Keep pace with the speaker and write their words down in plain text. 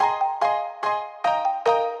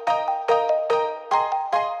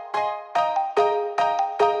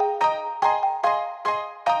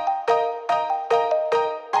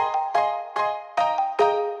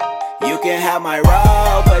can have my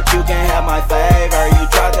robe, but you can't have my favor. You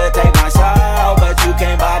tried to take my soul, but you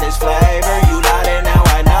can't buy this flavor. You lied and now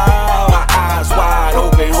I know. My eyes wide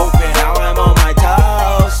open, hoping now I'm on my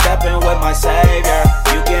toes, stepping with my savior.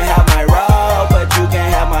 You can have my robe, but you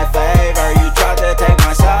can't have my favor. You tried to take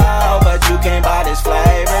my soul, but you can't buy this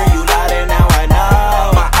flavor. You lied and now I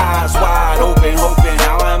know. My eyes wide open, hoping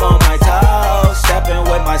now I'm on my toes, stepping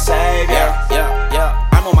with my savior. Yeah,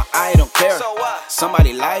 I'm on my eye, don't care.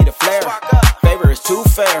 Somebody light a flare. Favor is too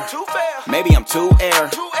fair. Maybe I'm too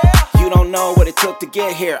air. You don't know what it took to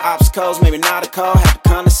get here. Obstacles, maybe not a call. Had to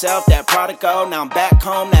con myself, that prodigal. Now I'm back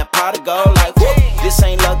home, that pot of gold. Like, whoop, this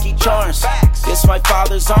ain't Lucky Charms. This my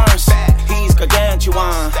father's arms. He's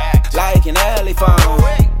gargantuan, like an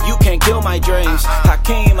elephant. You can't kill my dreams.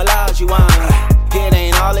 Hakeem Olajuwon. It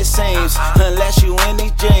ain't all it seems, unless you in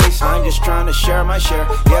these jeans. I'm just trying to share my share.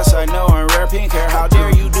 Yes, I know I'm rare pink hair. How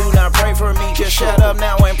dare you do not pray for me? Just shut up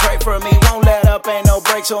now and pray for me. Won't let up, ain't no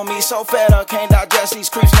breaks on me. So fed up, can't digest these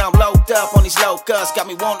creeps. Now I'm locked up on these locusts. Got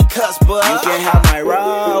me wanting to cuss, but you can't have my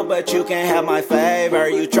robe, but you can't have my favor.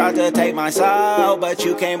 You tried to take my soul, but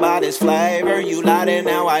you can't buy this flavor. You lied and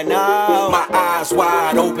now I know. My eyes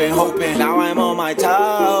wide open, hoping now I'm on my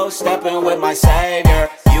toes, stepping with my savior.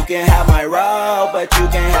 You can have my robe, but you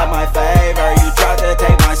can't have my favor. You tried to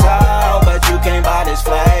take my soul, but you can't buy this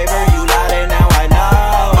flavor. You lied and now I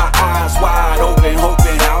know. My eyes wide open,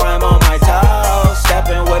 hoping now I'm on my toes,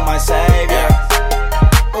 stepping with my savior.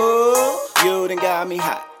 Ooh, you done got me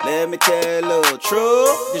hot. Let me tell you a little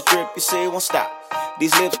truth. This drip you see won't stop.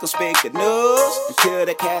 These lips gon' speak the news until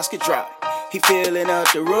the casket drop. He filling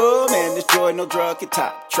up the room and this joy no drug at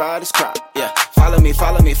top. Try this crop, yeah. Follow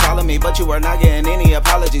me, but you are not getting any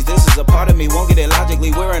apologies. This is a part of me, won't get it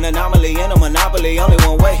logically. We're an anomaly in a monopoly. Only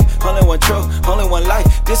one way, only one truth, only one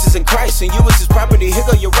life. This is in Christ and you is his property. Here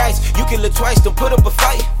go your rights. You can look twice, don't put up a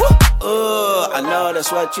fight. I know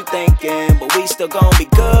that's what you thinking, but we still gon' be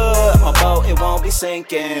good. My boat, it won't be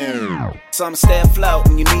sinking. Some stay afloat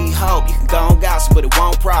when you need hope. You can go and gossip, but it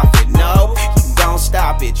won't profit. No, you can go and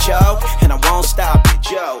stop it, yo. And I won't stop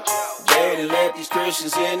it, yo. They done let these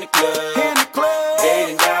Christians in the club. They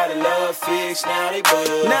done got a love fix, now they buzz.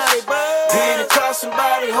 He done cost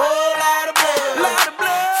somebody a whole lot of blood.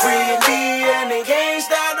 Free and D and they can't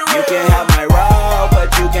stop the road. You can have my robe, but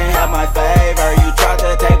you can't have my favor. You tried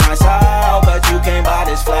to take my soul, but you can't buy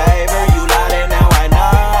this flavor.